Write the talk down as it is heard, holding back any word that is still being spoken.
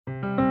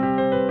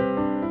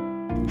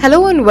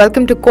Hello and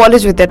welcome to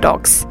College with Their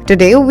Talks.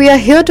 Today we are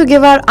here to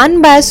give our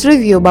unbiased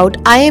review about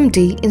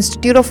IMT,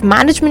 Institute of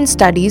Management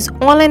Studies,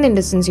 online in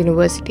distance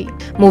university.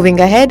 Moving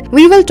ahead,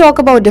 we will talk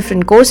about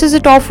different courses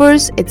it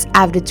offers, its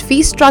average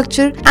fee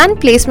structure, and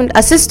placement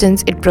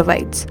assistance it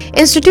provides.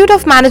 Institute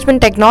of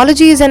Management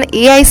Technology is an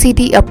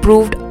AICTE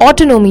approved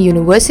autonomy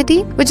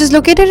university which is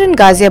located in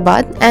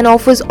Ghaziabad and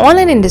offers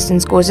online in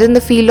distance courses in the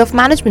field of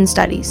management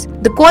studies.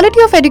 The quality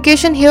of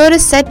education here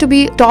is said to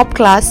be top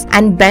class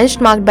and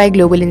benchmarked by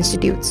global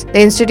institutes.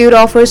 The institute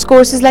offers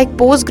courses like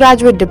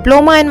postgraduate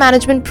diploma in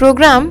management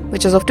program,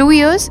 which is of 2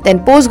 years,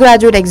 then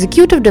postgraduate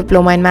executive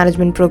diploma in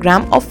management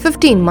program of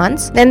 15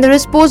 months, then there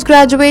is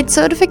postgraduate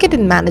certificate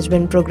in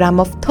management program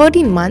of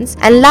 13 months,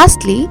 and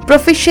lastly,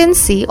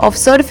 proficiency of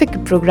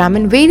certificate program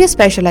in various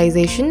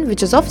specialization,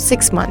 which is of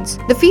 6 months.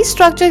 The fee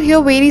structure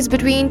here varies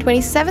between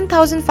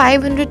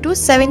 27,500 to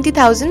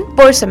 70,000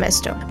 per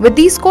semester. With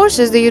these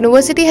courses, the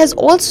university has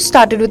also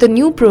started with a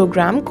new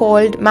program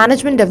called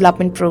Management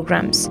Development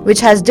Programs, which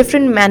has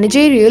different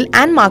managerial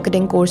and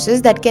marketing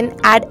courses that can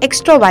add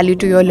extra value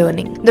to your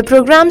learning. The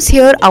programs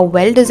here are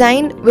well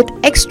designed with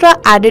extra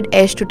added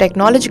edge to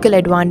technological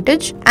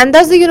advantage, and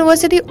thus the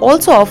university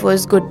also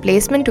offers good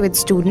placement to its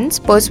students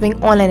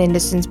pursuing online and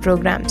distance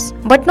programs.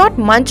 But not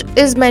much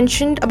is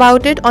mentioned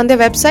about it on their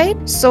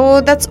website,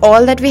 so that's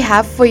all that we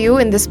have for you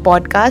in this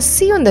podcast.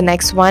 See you in the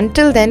next one.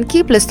 Till then,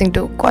 keep listening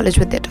to College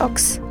with Their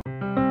Talks.